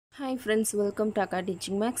Hi friends, welcome to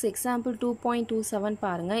akkasteachingmaths. Example 2.27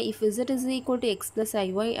 பாருங்க. If z is equal to x plus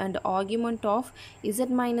iy and argument of z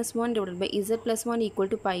minus 1 divided by z plus 1 equal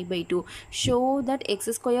to pi by 2, show that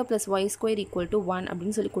x square plus y square equal to 1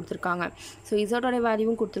 அப்படின்னு சொல்லி கொடுத்துருக்காங்க. So z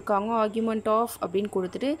வேல்யூவும் கொடுத்துருக்காங்க, argument of அப்படின்னு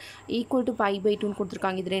கொடுத்துட்டு equal to pi by 2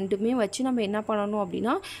 கொடுத்துருக்காங்க. இது ரெண்டுமே வச்சு நம்ம என்ன பண்ணணும்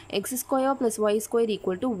அப்படின்னா x square plus y square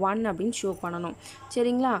equal to 1 அப்படின்னு ஷோ பண்ணணும்.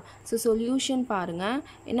 சரிங்களா? ஸோ சொல்யூஷன் பாருங்க.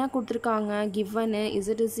 என்ன கொடுத்துருக்காங்க? given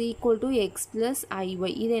z is equal to x plus iy.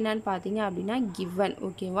 இது என்னன்னு பார்த்தீங்க அப்படின்னா given.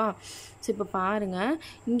 ஓகேவா? ஸோ இப்போ பாருங்கள்,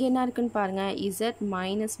 இங்கே என்ன இருக்குன்னு பாருங்கள், z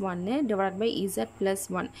minus 1 divided by z plus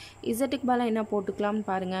 1. zக்கு பதிலாக என்ன போட்டுக்கலாம்னு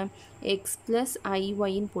பாருங்கள், x plus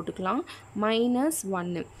iyன்னு போட்டுக்கலாம், minus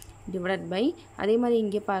 1 divided by, அதே மாதிரி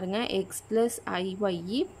இங்கே பாருங்கள் x plus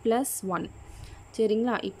iy plus 1.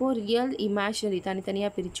 சரிங்களா? இப்போது ரியல் இமேஜினரி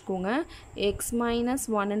தனித்தனியாக பிரிச்சுக்கோங்க. x minus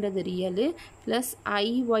 1ன்றது reel plus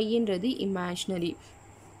ஐஒய்ன்றது imaginary.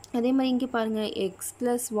 அதே மாதிரி இங்கே பாருங்கள், x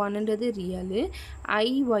plus 1ன்றது ரியலு,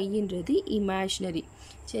 ஐஒய்ன்றது இமேஜினரி.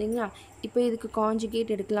 சரிங்களா? இப்போ இதுக்கு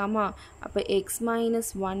கான்ஜுகேட் எடுக்கலாமா? அப்போ x minus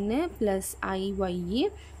 1 plus ஐஒய்,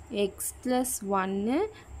 x plus 1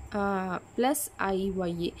 plus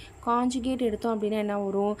ஐஒய் conjugate எடுத்தோம் அப்படின்னா என்ன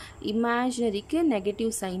வரும்? இமேஜினரிக்கு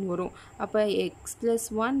நெகட்டிவ் சைன் வரும். அப்போ எக்ஸ் ப்ளஸ்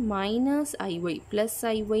 1 மைனஸ் ஐஒய் ப்ளஸ்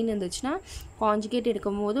ஐஒய்ன்னு இருந்துச்சுன்னா கான்ஜுகேட்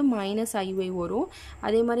எடுக்கும் போது மைனஸ் ஐஒய் வரும்.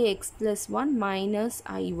 அதே மாதிரி எக்ஸ் ப்ளஸ் 1 மைனஸ்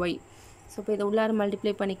ஐஒய். ஸோ இப்போ இதை உள்ளார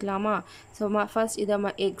மல்டிப்ளை பண்ணிக்கலாமா? ஸோ ஃபர்ஸ்ட் இதை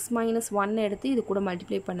எக்ஸ் மைனஸ் 1 எடுத்து இது கூட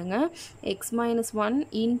மல்டிப்ளை பண்ணுங்கள். X minus 1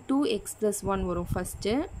 into X plus 1 வரும்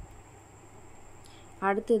ஃபஸ்ட்டு.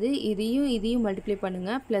 அடுத்தது இதையும் மல்டிப்ளை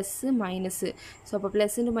பண்ணுங்கள், ப்ளஸ்ஸு மைனஸு. ஸோ அப்போ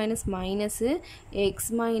plus into minus minus X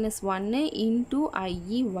minus 1 into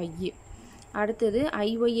ஐஇஒய். அடுத்தது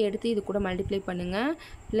ஐஒய் எடுத்து இது கூட மல்டிப்ளை பண்ணுங்கள்,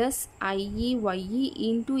 ப்ளஸ் ஐஇஒய்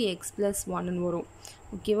இன்டூ எக்ஸ் ப்ளஸ் 1 வரும்.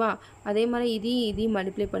 ஓகேவா? அதே மாதிரி இதையும்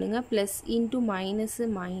மல்டிப்ளை பண்ணுங்கள், ப்ளஸ் இன்டூ மைனஸு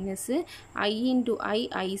மைனஸு ஐ இன்டூ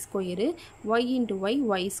ஐ square, Y into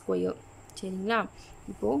Y square. சரிங்களா?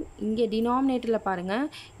 இப்போது இங்கே டினாமினேட்டரில் பாருங்கள்,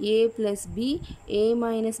 a plus B A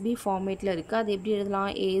minus B ஃபார்மேட்டில் இருக்குது. அது எப்படி எழுதலாம்?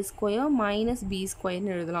 ஏ ஸ்கொயர் மைனஸ் பி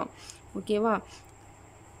ஸ்கொயர்னு எழுதலாம். ஓகேவா?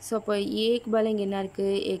 ஸோ அப்போ ஏக்கு பதில் இங்கே என்ன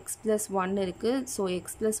இருக்குது? எக்ஸ் ப்ளஸ் 1 இருக்குது. So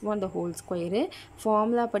X plus 1 the whole square.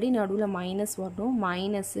 Formula படி நடுவில் மைனஸ் வரணும்,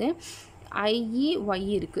 மைனஸு ஐஇஒய்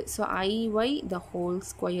இருக்குது. So ஐஒய் the whole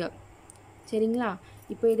square. சரிங்களா?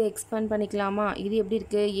 இப்போ இதை எக்ஸ்பேண்ட் பண்ணிக்கலாமா? இது எப்படி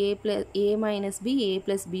இருக்குது? ஏ மைனஸ் பி ஏ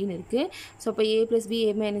ப்ளஸ் பின்னு இருக்குது. ஸோ இப்போ ஏ plus B A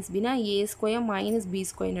minus Bina A square minus B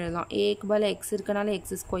ஸ்கொயர்னு எழுதலாம். ஏக்கு பதில் எக்ஸ் இருக்கனால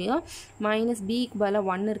எக்ஸ் ஸ்கொயர், மைனஸ் பிக்கு பதில்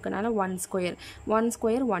 1 இருக்கனால 1 ஸ்கொயர். 1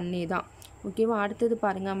 ஸ்கொயர் 1 தான். ஓகேவா? அடுத்தது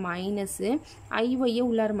பாருங்கள், மைனஸு ஐஒய்யை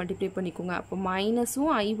உள்ளார மல்டிப்ளை பண்ணிக்கோங்க. அப்போ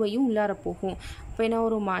மைனஸும் ஐஒய்யும் உள்ளார போகும். இப்போ என்ன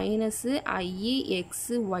வரும்? Minus IE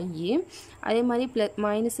x Y. அதே மாதிரி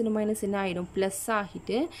மைனஸுன்னு மைனஸ் என்ன ஆகிடும்? ப்ளஸ்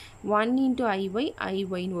ஆகிட்டு 1 இன்ட்டு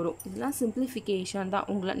ஐஒய்ன்னு வரும். இதெல்லாம் சிம்பிளிஃபிகேஷன் தான்,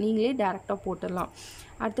 நீங்களே டேரெக்டாக போட்டுடலாம்.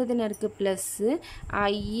 அடுத்தது என்ன இருக்குது? Plus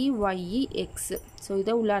ஐஇஒய்இ x. ஸோ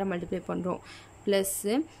இதை உள்ளார மல்டிப்ளை பண்ணுறோம்.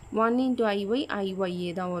 ப்ளஸ்ஸு 1 இன்ட்டு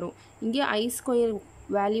ஐஒய்ஏ தான் வரும். இங்கே ஐ ஸ்கொயர்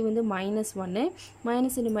வேல்யூ வந்து minus 1,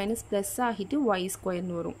 minus into minus plus ஆகிட்டு ஒய்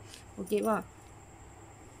ஸ்கொயர்னு வரும். ஓகேவா?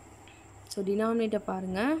 ஸோ டினாமினேட்டர்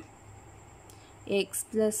பாருங்கள், X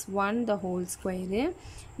plus 1 the whole square.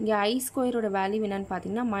 இங்கே ஐ ஸ்கொயரோட வேல்யூ என்னன்னு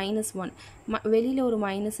பார்த்தீங்கன்னா மைனஸ் 1. வெளியில் ஒரு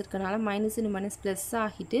மைனஸ் இருக்கனால மைனஸ் இன்ட்டு மைனஸ் ப்ளஸ்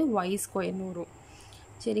ஆகிட்டு ஒய் ஸ்கொயர்னு வரும்.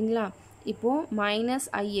 சரிங்களா? இப்போது மைனஸ்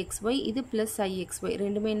ஐஎக்ஸ்ஒய், இது ப்ளஸ் ஐஎக்ஸ்ஒய்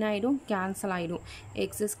ரெண்டுமே என்ன ஆகிடும்? கேன்சல் ஆகிடும்.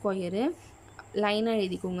 எக்ஸ் ஸ்கொயரு லைனாக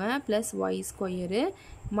எழுதிக்கோங்க, ப்ளஸ் ஒய் ஸ்கொயரு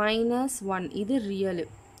மைனஸ் 1, இது ரியலு.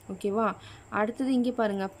 ஓகேவா? அடுத்தது இங்கே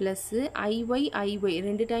பாருங்கள், ப்ளஸ்ஸு ஐஒய்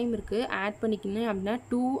ரெண்டு டைம் இருக்குது, ஆட் பண்ணிக்கணும் அப்படின்னா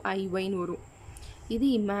 2ஐஒய்ன்னு வரும். இது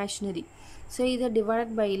இமேஜினரி. ஸோ இதை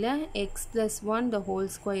டிவைட் பையில் X plus 1 the whole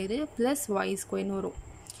square plus Y ஸ்கொயர்னு வரும்.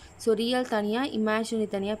 ஸோ ரியல் தனியாக இமேஜினரி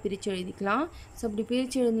தனியாக பிரித்து எழுதிக்கலாம். ஸோ அப்படி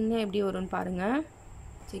பிரித்து எழுதிங்கன்னா எப்படி வரும்னு பாருங்கள்.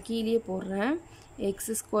 ஸோ கீழே போடுறேன்,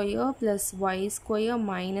 X square plus Y square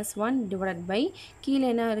minus 1 divide by கீழே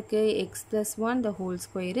என்ன இருக்குது? X plus 1 the whole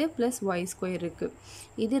square plus Y square இருக்குது.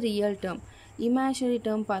 இது ரியல் டேர்ம். இமேஜினரி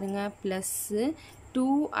டேர்ம் பாருங்கள், plus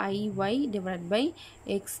 2ஐஒய் divide by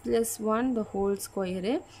X plus 1 the whole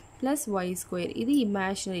square plus Y square. இது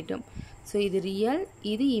imaginary term. So இது real,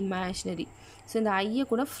 இது imaginary. So இந்த ஐயை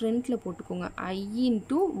கூட ஃப்ரண்ட்டில் போட்டுக்கோங்க, ஐ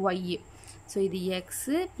இன்ட்டு ஒய். ஸோ இது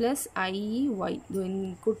எக்ஸு ப்ளஸ் ஐஇஒய்.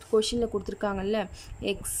 கொஷினில் கொடுத்துருக்காங்கல்ல,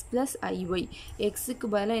 எக்ஸ் ப்ளஸ் ஐஒய். எக்ஸுக்கு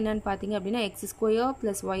பதிலாக என்னென்னு பார்த்தீங்க அப்படின்னா X square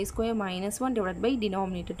plus Y square minus 1 divide by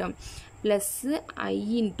denominator term plus I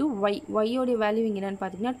into Y. ஒய்யோடைய value இங்கே என்னென்னு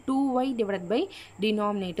பார்த்தீங்கன்னா 2y divide by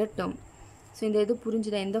denominator term. So இந்த இது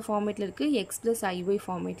புரிஞ்சுதா எந்த ஃபார்மேட்டில் இருக்குது x + iy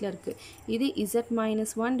ஃபார்மேட்டில் இருக்குது இது z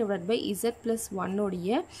 - 1 டிவைட் பை z + 1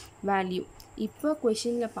 உடைய வேல்யூ இப்போ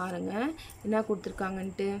கொஷினில் பாருங்கள் என்ன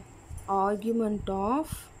கொடுத்துருக்காங்கன்ட்டு argument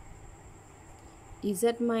of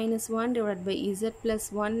z - 1 divide by z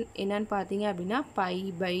 + 1 என்னன்னு பார்த்தீங்க அப்படின்னா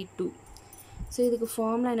π/2 ஸோ இதுக்கு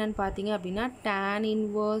ஃபார்முலா என்னென்னு பார்த்தீங்க அப்படின்னா tan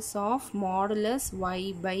inverse of modulus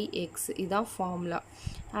y/x இதுதான் ஃபார்முலா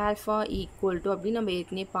ஆல்ஃபா ஈக்குவல் டு அப்படின்னு நம்ம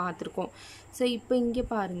ஏற்கனவே பார்த்துருக்கோம் ஸோ இப்போ இங்கே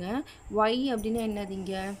பாருங்கள் y அப்படின்னா என்னது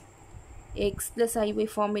இங்கே x + iy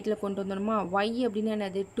ஃபார்மேட்டில் கொண்டு வந்துடணுமா y அப்படின்னா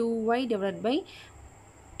என்னது 2y divide by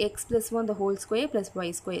x + 1 the whole square plus y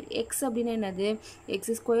square x அப்படின்னா என்னது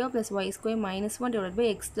x square plus y square minus 1 divided by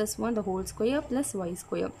x plus 1 the whole square plus y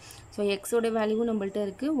square so x ஓட வேல்யூவும் நம்மள்ட்ட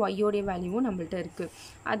இருக்குது y ஓட வேல்யூவும் நம்மள்ட்ட இருக்குது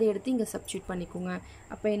அதை எடுத்து இங்கே சப்ஸ்டியூட் பண்ணிக்கோங்க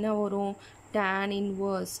அப்போ என்ன வரும் tan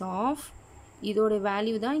inverse ஆஃப் இதோட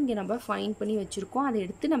வேல்யூ தான் இங்கே நம்ம ஃபைண்ட் பண்ணி வச்சுருக்கோம் அதை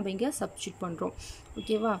எடுத்து நம்ம இங்கே சப்ஸ்டியூட் பண்ணுறோம்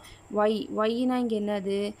ஓகேவா yனா இங்கே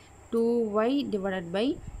என்னது 2y divided by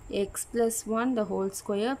x plus 1 the whole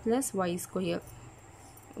square plus y square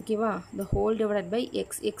ஓகேவா the whole divided by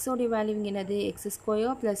x ஓட வேல்யூ இங்கே என்னது x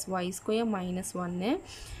square plus y square minus 1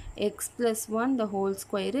 x plus 1 the whole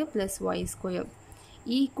square plus y square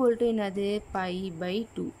equal to என்னது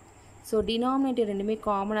π/2 so denominator ரெண்டுமே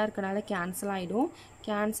காமனாக இருக்கனால cancel ஆகிடும்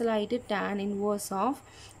cancel ஆகிட்டு tan inverse ஆஃப்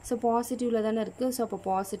ஸோ பாசிட்டிவில் தானே இருக்குது ஸோ அப்போ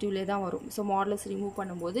பாசிட்டிவ்லே தான் வரும் ஸோ மாடலஸ் ரிமூவ்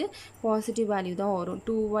பண்ணும்போது பாசிட்டிவ் வேல்யூ தான் வரும்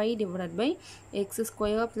 2y divided by x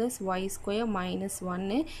square plus y square minus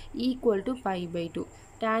 1 equal to π/2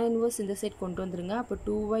 tan inverse இந்த சைட் கொண்டு வந்துருங்க அப்போ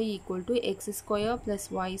 2y equal to x square plus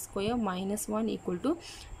y square minus 1 equal to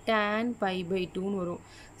tan π/2 வரும்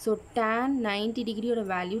so tan 90 டிகிரியோட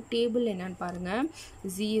value table என்னன்னு பாருங்கள்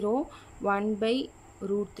 0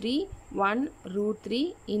 1/√3 1√3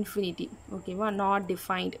 infinity ஓகேவா not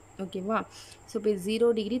defined ஓகேவா so இப்போ 0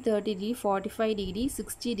 degree 30 degree 45 degree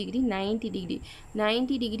 60 degree 90 degree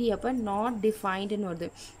 90 degree அப்போ நாட் டிஃபைன்டுன்னு வருது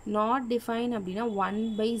நாட் டிஃபைன் அப்படின்னா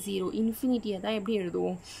 1/0 இன்ஃபினிட்டியை தான் எப்படி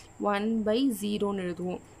எழுதுவோம் 1/0ன்னு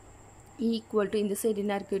எழுதுவோம் equal to இந்த சைடு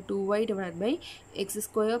என்ன இருக்குது 2y divided by x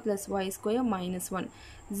square plus y square minus 1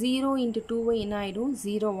 0 into 2y என்ன ஆகிடும்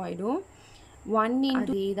 0 ஆகிடும் 1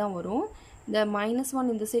 into அதே தான் வரும் இந்த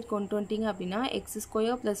 -1 இந்த சைடு கொண்டு வந்துட்டிங்க அப்படின்னா x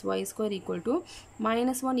square plus y square equal to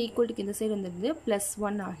 -1 equal to இந்த சைடு வந்து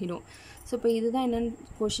 +1 ஆகிடும் ஸோ இப்போ இதுதான் என்னென்னு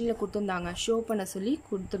கொஷினில் கொடுத்துருந்தாங்க ஷோ பண்ண சொல்லி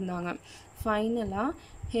கொடுத்துருந்தாங்க ஃபைனலாக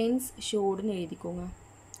ஹென்ஸ் ஷோடுன்னு எழுதிக்கோங்க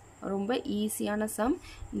ரொம்ப ஈஸியான சம்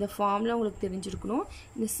இந்த ஃபார்மில் உங்களுக்கு தெரிஞ்சிருக்கணும்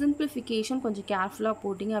இந்த சிம்பிளிஃபிகேஷன் கொஞ்சம் கேர்ஃபுல்லாக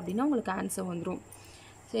போட்டிங்க அப்படின்னா உங்களுக்கு ஆன்சர் வந்துடும்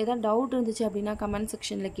ஸோ எதாவது டவுட் இருந்துச்சு அப்படின்னா கமெண்ட்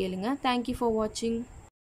செக்ஷனில் கேளுங்க தேங்க்யூ ஃபார் வாட்சிங்